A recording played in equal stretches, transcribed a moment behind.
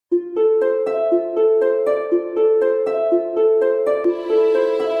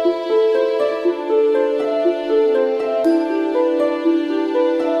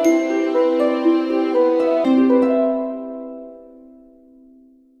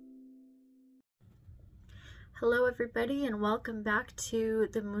Hello everybody and welcome back to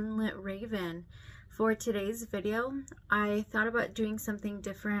the Moonlit Raven. For today's video, I thought about doing something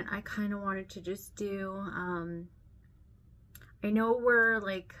different. I kind of wanted to just do, I know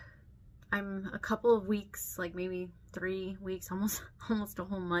I'm a couple of weeks, like maybe 3 weeks, almost a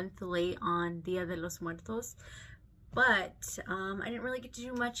whole month late on Dia de los Muertos. But I didn't really get to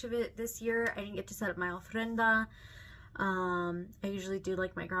do much of it this year. I didn't get to set up my ofrenda. I usually do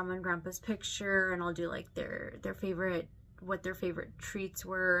like my grandma and grandpa's picture, and I'll do like what their favorite treats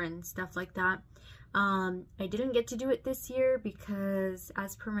were and stuff like that. I didn't get to do it this year because,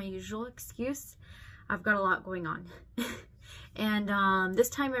 as per my usual excuse, I've got a lot going on. And this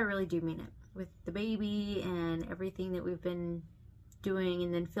time I really do mean it, with the baby and everything that we've been doing,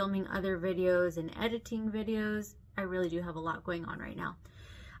 and then filming other videos and editing videos. I really do have a lot going on right now.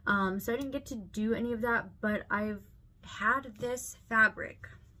 So I didn't get to do any of that, but I've had this fabric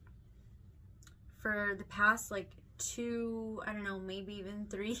for the past like 2, I don't know, maybe even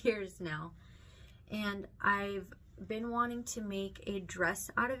 3 years now, and I've been wanting to make a dress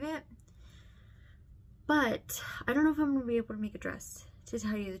out of it, but I don't know if I'm gonna be able to make a dress, to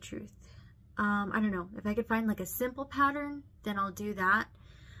tell you the truth. I don't know. If I could find like a simple pattern, then I'll do that.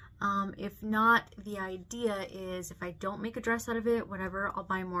 If not, the idea is if I don't make a dress out of it, whatever, I'll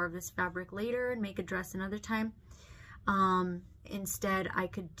buy more of this fabric later and make a dress another time. Instead, I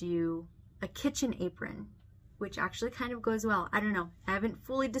could do a kitchen apron, which actually kind of goes well. I don't know. I haven't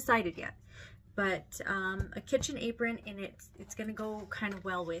fully decided yet, but a kitchen apron, and it's gonna go kind of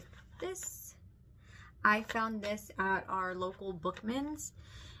well with this. I found this at our local Bookman's,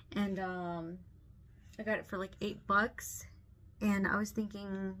 and I got it for like $8. And I was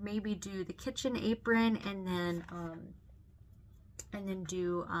thinking maybe do the kitchen apron and then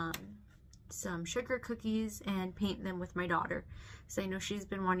do some sugar cookies and paint them with my daughter. So I know she's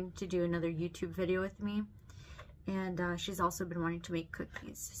been wanting to do another YouTube video with me, and she's also been wanting to make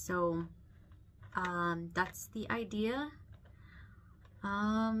cookies. So that's the idea.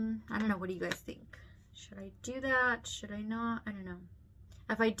 I don't know. What do you guys think? Should I do that? Should I not? I don't know.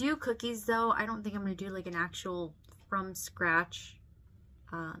 If I do cookies though, I don't think I'm going to do like an actual from scratch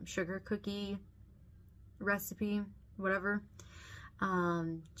sugar cookie recipe, whatever,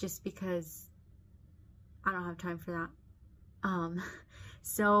 just because I don't have time for that.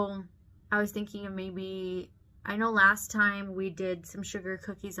 So I was thinking of maybe, I know last time we did some sugar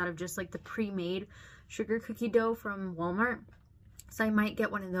cookies out of just like the pre-made sugar cookie dough from Walmart, so I might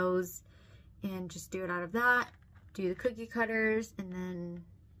get one of those and just do it out of that, do the cookie cutters, and then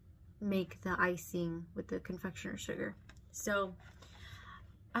make the icing with the confectioner sugar. So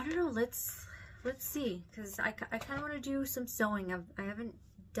I don't know, let's see, because I kind of want to do some sewing. I haven't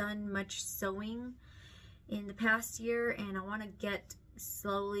done much sewing in the past year, and I want to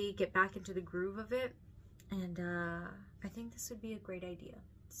slowly get back into the groove of it, and I think this would be a great idea.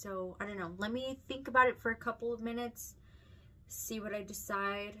 So I don't know, let me think about it for a couple of minutes, see what I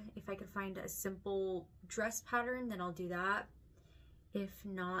decide. If I can find a simple dress pattern, then I'll do that. If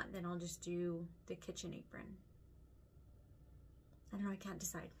not, then I'll just do the kitchen apron. I don't know, I can't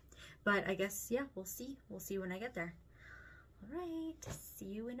decide. But I guess, yeah, we'll see. We'll see when I get there. All right, see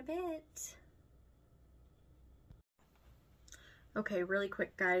you in a bit. Okay, really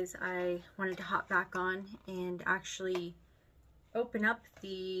quick, guys. I wanted to hop back on and actually open up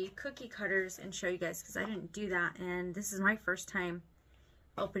the cookie cutters and show you guys, because I didn't do that. And this is my first time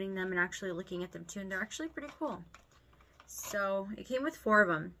opening them and actually looking at them too. And they're actually pretty cool. So it came with 4 of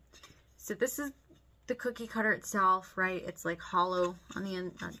them. So this is the cookie cutter itself, right? It's like hollow on the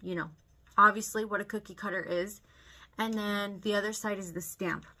end, you know, obviously what a cookie cutter is. And then the other side is the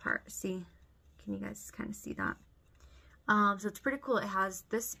stamp part. See, can you guys kind of see that? So it's pretty cool. It has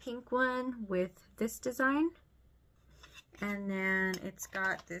this pink one with this design, and then it's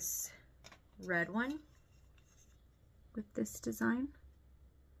got this red one with this design.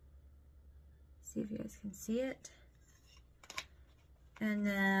 See if you guys can see it. And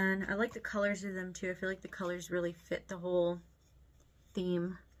then I like the colors of them too. I feel like the colors really fit the whole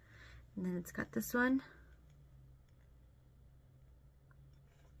theme. And then it's got this one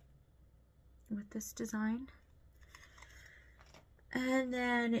with this design. And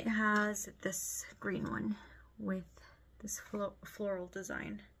then it has this green one with this floral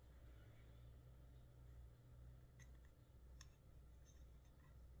design.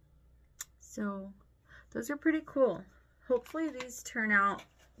 So those are pretty cool. Hopefully these turn out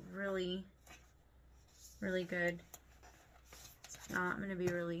really, really good. If not, I'm going to be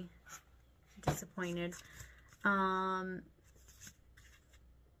really disappointed. Oh,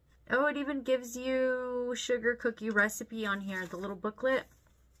 it even gives you sugar cookie recipe on here, the little booklet.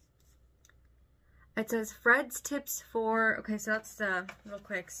 It says Fred's tips for, okay, so that's the, real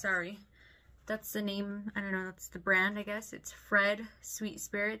quick, sorry. That's the name, I don't know, that's the brand, I guess. It's Fred Sweet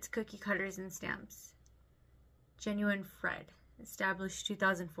Spirits, Cookie Cutters, and Stamps. Genuine Fred, established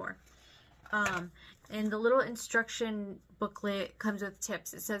 2004. And the little instruction booklet comes with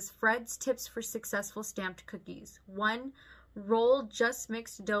tips. It says Fred's tips for successful stamped cookies. 1. Roll just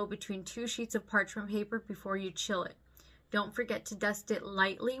mixed dough between 2 sheets of parchment paper before you chill it. Don't forget to dust it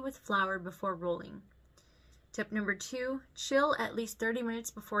lightly with flour before rolling. Tip number 2, chill at least 30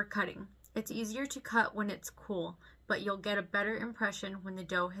 minutes before cutting. It's easier to cut when it's cool, but you'll get a better impression when the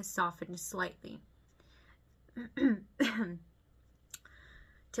dough has softened slightly.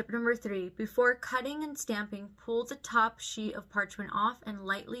 Tip number 3, before cutting and stamping, pull the top sheet of parchment off and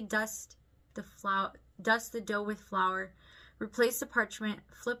lightly dust the dough with flour. Replace the parchment,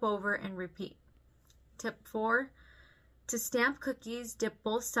 flip over, and repeat. Tip 4, to stamp cookies, dip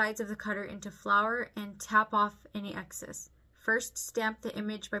both sides of the cutter into flour and tap off any excess. First, stamp the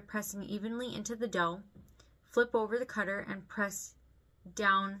image by pressing evenly into the dough. Flip over the cutter and press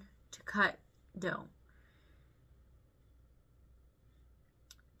down to cut dough.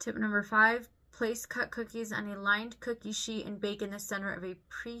 Tip number 5, place cut cookies on a lined cookie sheet and bake in the center of a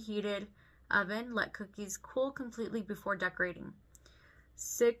preheated oven. Let cookies cool completely before decorating.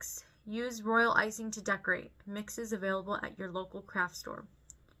 6, use royal icing to decorate. Mixes available at your local craft store.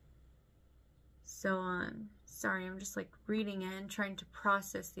 So, sorry, I'm just like reading it and trying to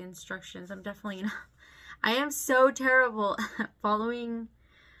process the instructions. I'm definitely not, I am so terrible at following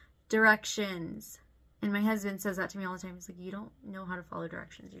directions. And my husband says that to me all the time. He's like, you don't know how to follow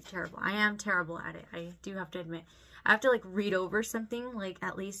directions. You're terrible. I am terrible at it. I do have to admit. I have to like read over something like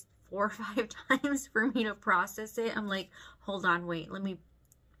at least 4 or 5 times for me to process it. I'm like, hold on, wait, let me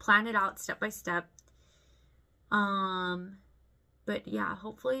plan it out step by step. But yeah,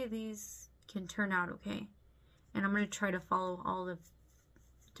 hopefully these can turn out okay. And I'm going to try to follow all the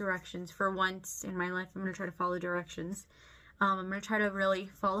directions for once in my life. I'm going to try to follow directions. I'm going to try to really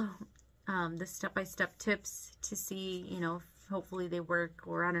follow the step-by-step tips to see, you know, if hopefully they work,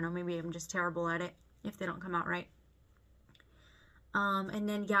 or I don't know, maybe I'm just terrible at it if they don't come out right. And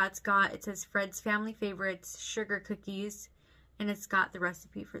then yeah, it says Fred's family favorites sugar cookies, and it's got the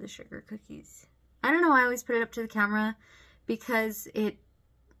recipe for the sugar cookies. I don't know why I always put it up to the camera, because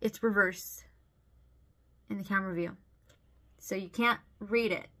it's reverse in the camera view, so you can't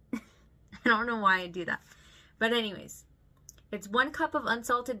read it. I don't know why I do that, but anyways, it's 1 cup of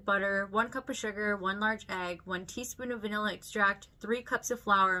unsalted butter, 1 cup of sugar, 1 large egg, 1 teaspoon of vanilla extract, 3 cups of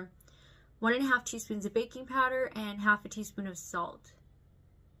flour, 1½ teaspoons of baking powder, and ½ teaspoon of salt.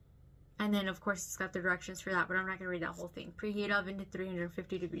 And then, of course, it's got the directions for that, but I'm not going to read that whole thing. Preheat oven to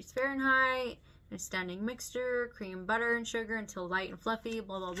 350 degrees Fahrenheit. A standing mixture. Cream butter and sugar until light and fluffy.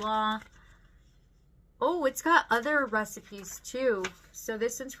 Blah, blah, blah. Oh, it's got other recipes, too. So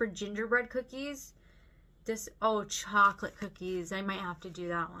this one's for gingerbread cookies. Oh, chocolate cookies. I might have to do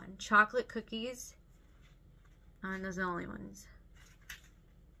that one. Chocolate cookies. And those are the only ones.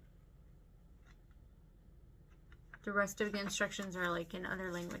 The rest of the instructions are like in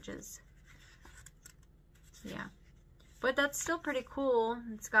other languages. Yeah. But that's still pretty cool.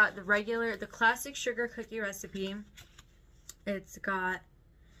 It's got the classic sugar cookie recipe. It's got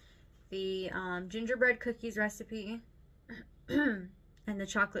the gingerbread cookies recipe. And the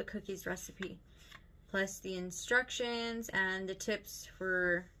chocolate cookies recipe. Plus the instructions and the tips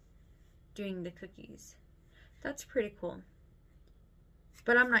for doing the cookies. That's pretty cool.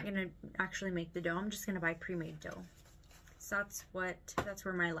 But I'm not going to actually make the dough. I'm just going to buy pre-made dough. So that's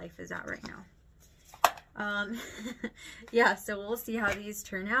where my life is at right now. Yeah, so we'll see how these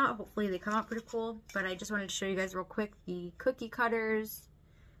turn out. Hopefully they come out pretty cool. But I just wanted to show you guys real quick the cookie cutters,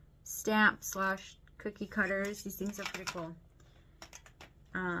 stamp/cookie cutters. These things are pretty cool.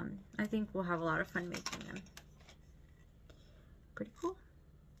 I think we'll have a lot of fun making them. Pretty cool.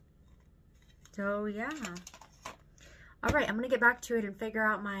 So yeah. Alright, I'm going to get back to it and figure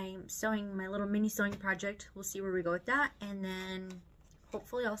out my little mini sewing project. We'll see where we go with that. And then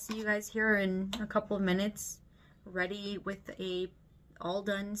hopefully I'll see you guys here in a couple of minutes, ready with a all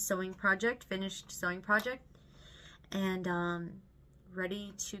done sewing project, finished sewing project. And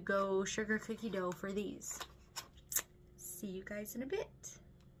ready to go sugar cookie dough for these. See you guys in a bit.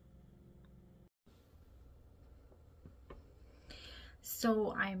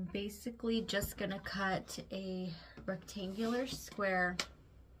 So I'm basically just gonna cut a rectangular square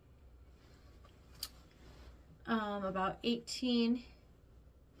about 18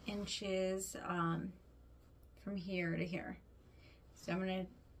 inches from here to here. So I'm gonna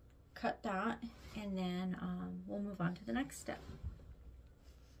cut that, and then we'll move on to the next step.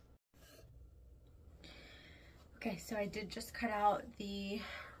 Okay, so I did just cut out the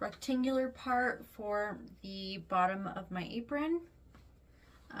rectangular part for the bottom of my apron.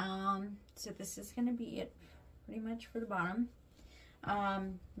 So this is going to be it pretty much for the bottom.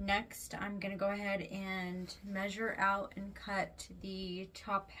 Next, I'm going to go ahead and measure out and cut the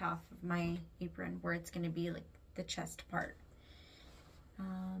top half of my apron where it's going to be like the chest part.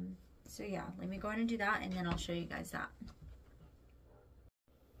 So yeah, let me go ahead and do that, and then I'll show you guys that.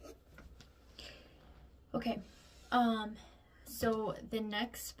 Okay. So the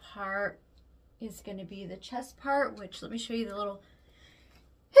next part is going to be the chest part, which let me show you the little,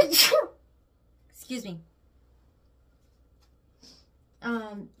 excuse me.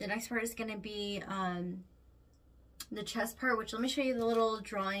 The next part is going to be, the chest part, which let me show you the little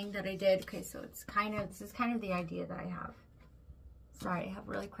drawing that I did. Okay, so it's this is kind of the idea that I have. Sorry, I have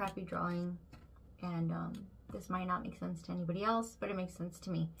really crappy drawing, and, this might not make sense to anybody else, but it makes sense to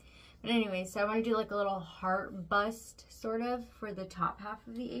me. But anyway, so I want to do like a little heart bust sort of for the top half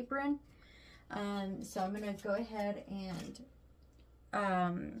of the apron. So I'm going to go ahead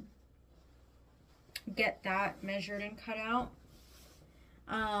and get that measured and cut out.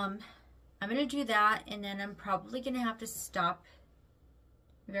 I'm going to do that, and then I'm probably going to have to stop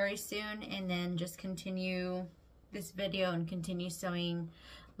very soon and then just continue this video and continue sewing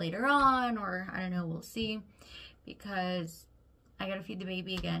later on, or I don't know, we'll see, because I gotta feed the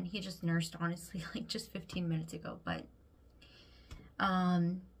baby again. He just nursed, honestly, like just 15 minutes ago, but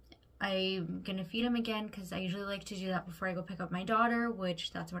I'm gonna feed him again because I usually like to do that before I go pick up my daughter,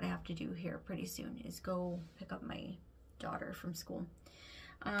 which that's what I have to do here pretty soon, is go pick up my daughter from school.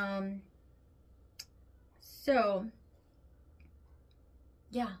 So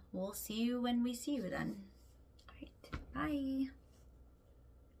yeah, we'll see you when we see you then. All right, bye.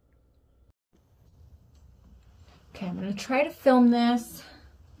 Okay, I'm gonna try to film this.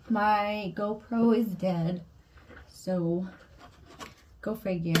 My GoPro is dead, so go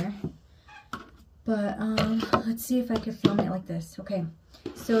figure. But let's see if I can film it like this. Okay,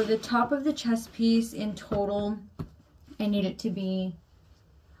 so the top of the chest piece in total, I need it to be,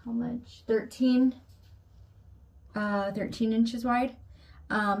 how much? 13 inches wide.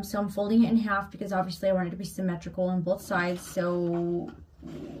 So I'm folding it in half because obviously I want it to be symmetrical on both sides. So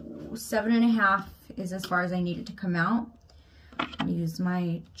 7.5 is as far as I need it to come out. I'm gonna use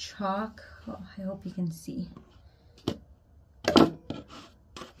my chalk. Oh, I hope you can see.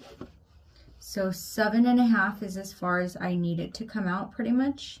 So 7.5 is as far as I need it to come out pretty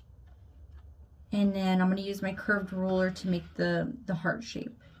much. And then I'm gonna use my curved ruler to make the heart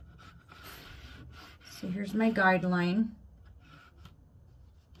shape. So here's my guideline.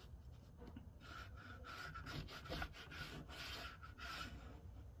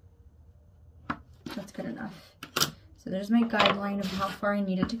 That's good enough. So there's my guideline of how far I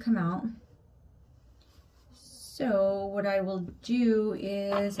need it to come out. So what I will do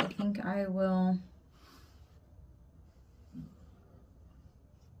is, I think I will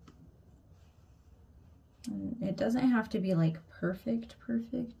it doesn't have to be like perfect.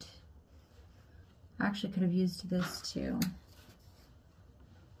 I actually could have used this too.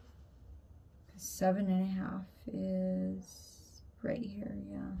 7.5 is right here,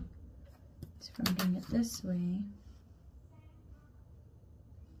 yeah. So if I'm doing it this way,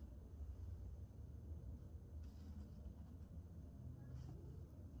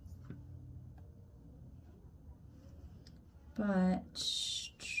 but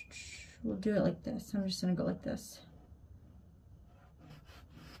we'll do it like this. I'm just gonna go like this.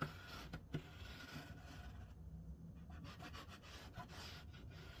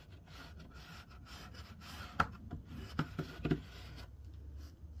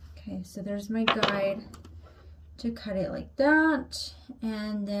 Okay, so there's my guide to cut it like that,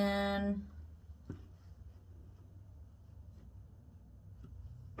 and then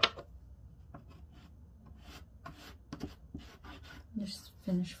just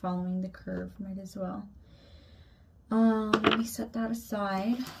finish following the curve, might as well. Let me set that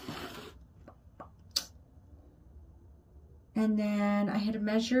aside. And then I had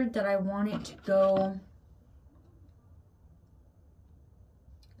measured that I want it to go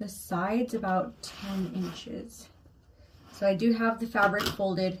the sides about 10 inches. So I do have the fabric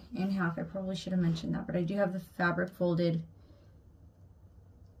folded in half. I probably should have mentioned that, but I do have the fabric folded.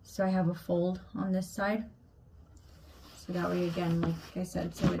 So I have a fold on this side. So that way, again, like I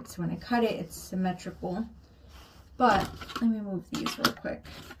said, so it's when I cut it, it's symmetrical. But let me move these real quick.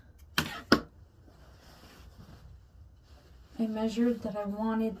 I measured that I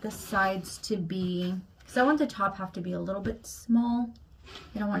wanted the sides to be, because I want the top half to be a little bit small.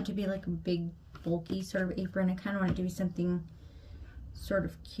 I don't want it to be like a big, bulky sort of apron. I kind of want it to be something sort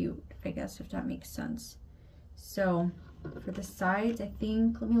of cute, I guess, if that makes sense. So for the sides, I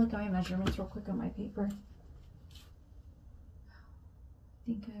think, let me look at my measurements real quick on my paper. I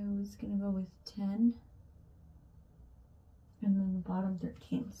think I was gonna go with 10 and then the bottom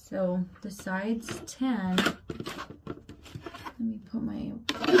 13. So the sides 10. Let me put my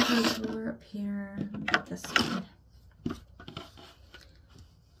ruler up here. Let me get this one.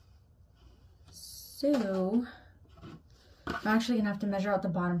 So I'm actually gonna have to measure out the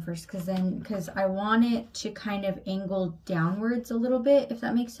bottom first, because I want it to kind of angle downwards a little bit, if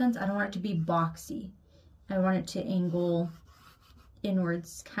that makes sense. I don't want it to be boxy. I want it to angle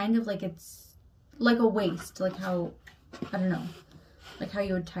inwards, kind of like it's like a waist, like how, I don't know, like how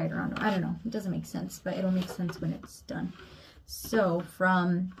you would tie it around. I don't know, it doesn't make sense, but it'll make sense when it's done. So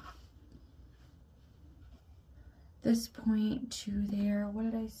from this point to there, what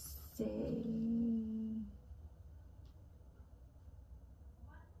did I say?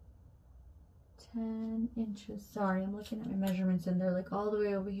 10 inches. Sorry, I'm looking at my measurements and they're like all the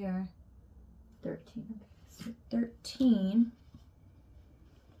way over here. 13. Okay, so 13.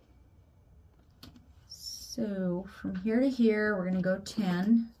 So from here to here, we're gonna go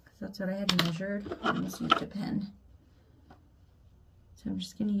 10, because that's what I had measured. I just used a pen. So I'm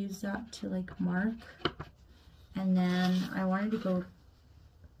just gonna use that to like mark. And then I wanted to go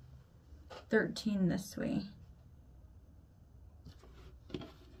 13 this way.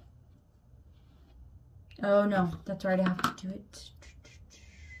 Oh no, that's right, I have to do it.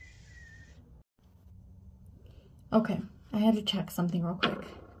 Okay, I had to check something real quick,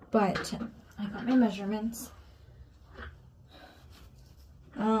 but I got my measurements.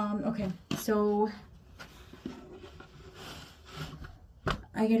 Okay, so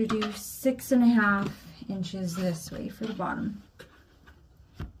I gotta do 6.5 inches this way for the bottom.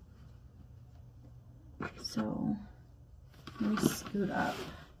 So let me scoot up.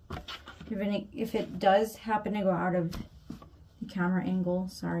 If it does happen to go out of the camera angle,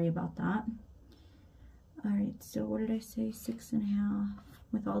 sorry about that. All right, so what did I say? 6.5.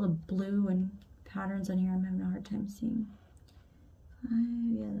 With all the blue and patterns on here, I'm having a hard time seeing.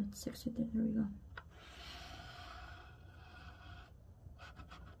 Yeah, that's 6 right there. There we go.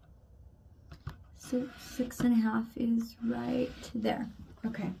 So 6.5 is right there.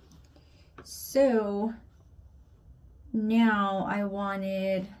 Okay. So now I want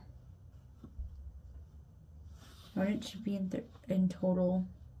it to be in total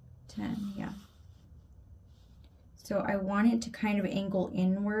 10, yeah. So I want it to kind of angle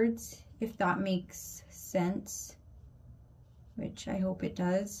inwards, if that makes sense, which I hope it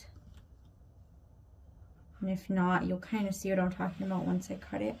does. And if not, you'll kind of see what I'm talking about once I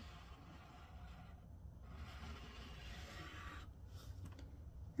cut it.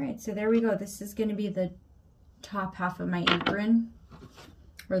 All right, so there we go. This is going to be the top half of my apron,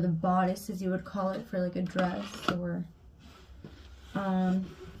 or the bodice as you would call it for like a dress, or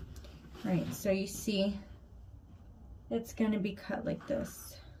right, so you see it's going to be cut like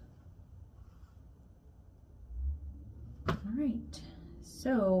this. All right,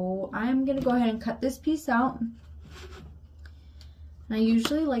 so I'm going to go ahead and cut this piece out. And I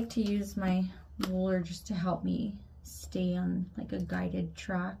usually like to use my ruler just to help me stay on like a guided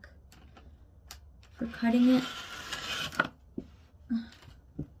track for cutting it.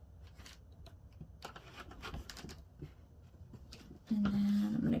 And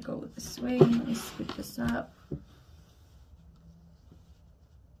then I'm going to go this way. Let me scoop this up.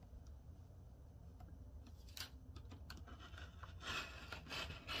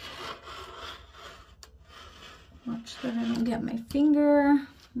 Watch that I don't get my finger.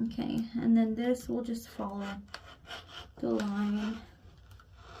 Okay, and then this will just follow the line.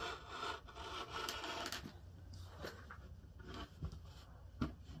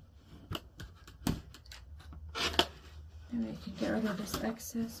 And we can get rid of this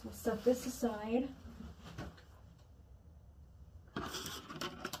excess. We'll set this aside.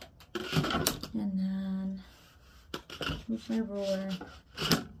 And then use my ruler.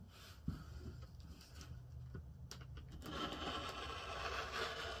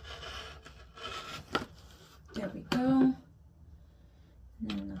 There we go. And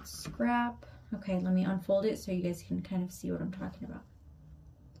then let's scrap. Okay, let me unfold it so you guys can kind of see what I'm talking about.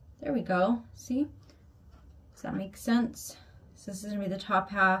 There we go. See? Does that make sense? So this is gonna be the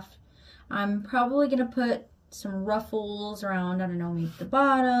top half. I'm probably gonna put some ruffles around, I don't know, maybe the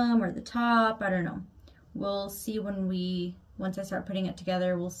bottom or the top, I don't know. We'll see once I start putting it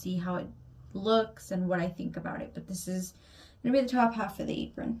together, we'll see how it looks and what I think about it. But this is gonna be the top half of the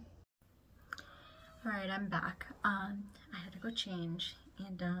apron. All right, I'm back. I had to go change,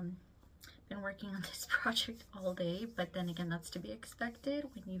 and been working on this project all day, but then again, that's to be expected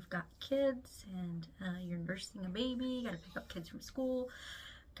when you've got kids and you're nursing a baby. You gotta pick up kids from school,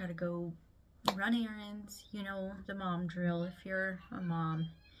 gotta go run errands, you know, the mom drill. If you're a mom,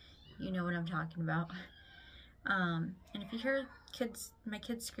 you know what I'm talking about. And if you hear my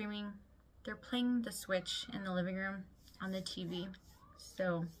kids screaming, they're playing the Switch in the living room on the TV,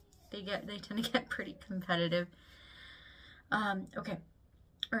 so they tend to get pretty competitive. Okay.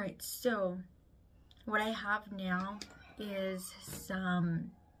 All right, so what I have now is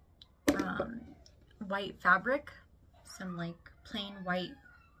some white fabric, some like plain white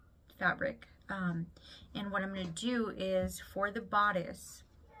fabric. And what I'm going to do is for the bodice,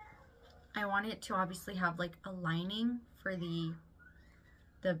 I want it to obviously have like a lining for the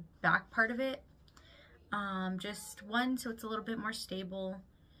back part of it. Just one, so it's a little bit more stable,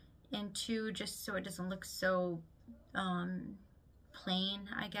 and two, just so it doesn't look so plain,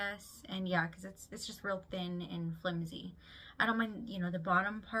 I guess. And yeah, because it's just real thin and flimsy. I don't mind, you know, the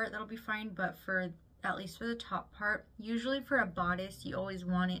bottom part, that'll be fine, but for at least for the top part, usually for a bodice you always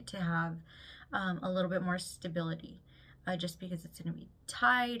want it to have a little bit more stability, just because it's going to be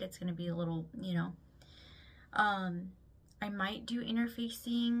tight, it's going to be a little, you know. I might do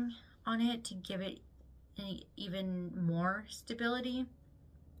interfacing on it to give it even more stability.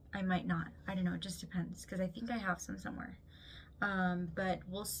 I might not, I don't know, it just depends, because I think I have some somewhere. But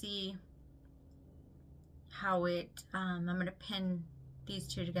we'll see how it, I'm going to pin these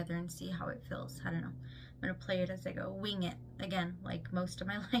two together and see how it feels. I don't know. I'm going to play it as I go. Wing it. Again, like most of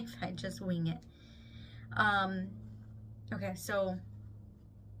my life, I just wing it. Okay, so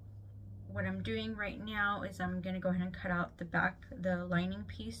what I'm doing right now is I'm going to go ahead and cut out the lining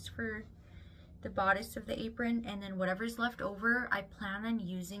piece for the bodice of the apron, and then whatever's left over, I plan on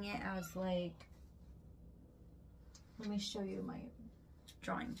using it as like, let me show you my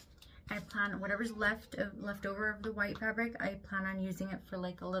drawing. I plan whatever's left over of the white fabric, I plan on using it for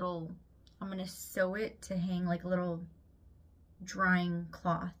like a little, I'm gonna sew it to hang like a little drying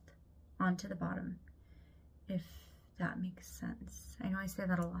cloth onto the bottom, if that makes sense. I know I say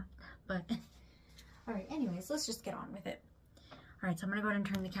that a lot, but all right, anyways, let's just get on with it. All right, so I'm gonna go ahead and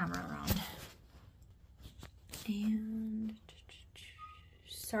turn the camera around. And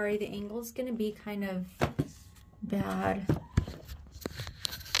sorry, the angle's gonna be kind of bad.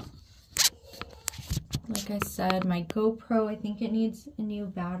 Like I said, my GoPro, I think it needs a new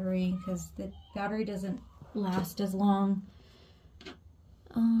battery because the battery doesn't last as long.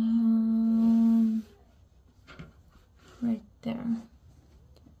 Right there.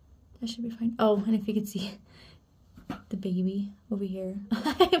 That should be fine. Oh, and if you could see the baby over here.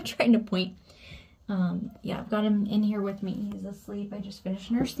 I'm trying to point. Yeah, I've got him in here with me. He's asleep. I just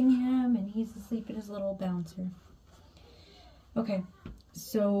finished nursing him and he's asleep in his little bouncer. Okay,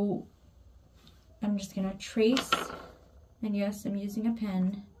 so I'm just gonna trace, and yes, I'm using a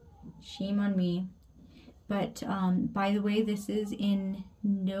pen. Shame on me. But by the way, this is in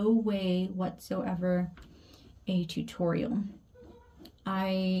no way whatsoever a tutorial.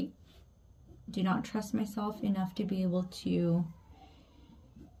 I do not trust myself enough to be able to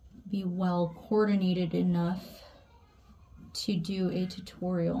be well coordinated enough to do a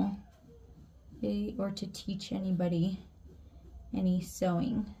tutorial or to teach anybody any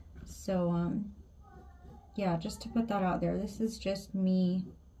sewing. So yeah, just to put that out there, this is just me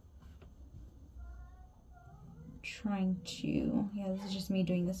trying to, yeah, this is just me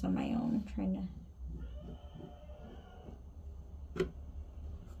doing this on my own, trying to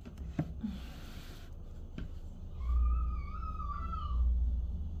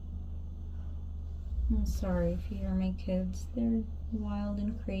I'm sorry if you hear my kids, they're wild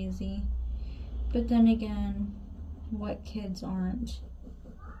and crazy. But then again, what kids aren't?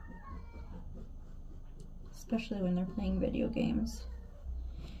 Especially when they're playing video games.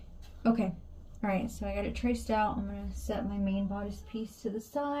 Okay, alright, so I got it traced out. I'm going to set my main bodice piece to the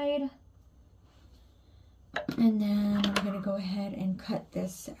side. And then I'm going to go ahead and cut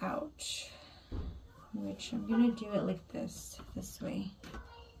this out. Which I'm going to do it like this way.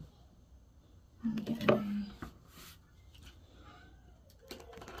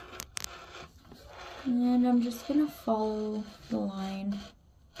 And I'm just gonna follow the line.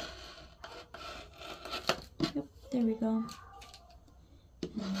 Yep, there we go.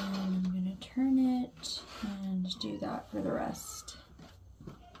 And then I'm gonna turn it and do that for the rest.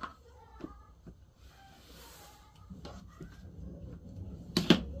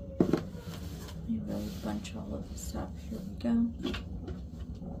 You really bunch all of this up. Here we go.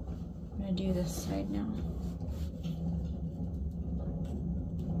 I'm gonna do this side now.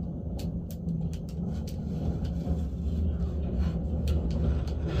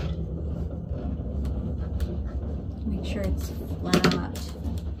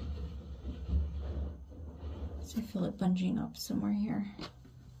 So I feel it bunching up somewhere here.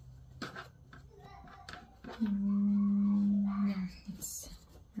 Yeah, it's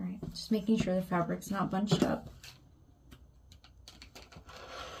all right. Just making sure the fabric's not bunched up.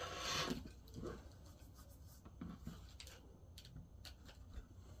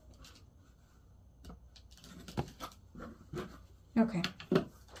 Okay.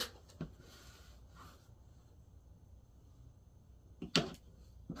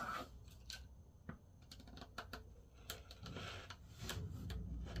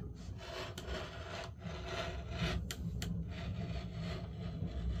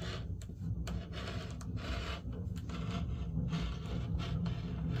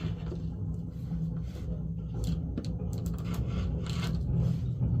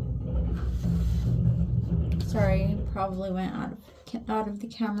 Sorry, probably went out of the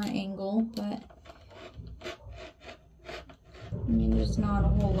camera angle, but I mean, there's not a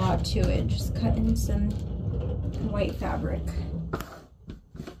whole lot to it. Just cut in some white fabric.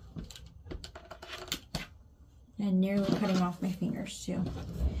 And nearly cutting off my fingers too.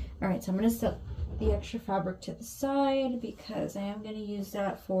 All right, so I'm gonna set the extra fabric to the side because I am gonna use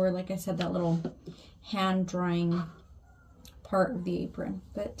that for, like I said, that little hand drying part of the apron.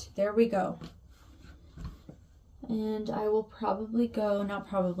 But there we go. And I will probably go, not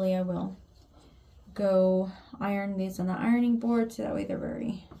probably, I will go iron these on the ironing board so that way they're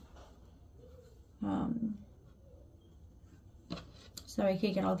very, so I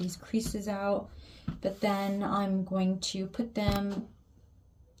can get all these creases out. But then I'm going to put the,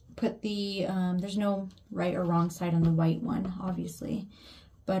 there's no right or wrong side on the white one, obviously.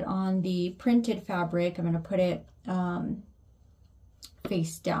 But on the printed fabric, I'm going to put it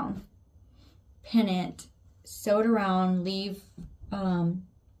face down, pin it, sew it around, leave an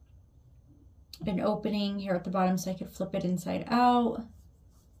opening here at the bottom so I could flip it inside out.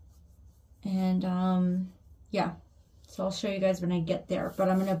 And yeah, so I'll show you guys when I get there. But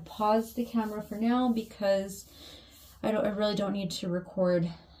I'm going to pause the camera for now because I really don't need to record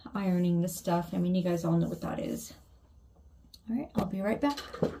ironing this stuff. I mean, you guys all know what that is. All right, I'll be right back.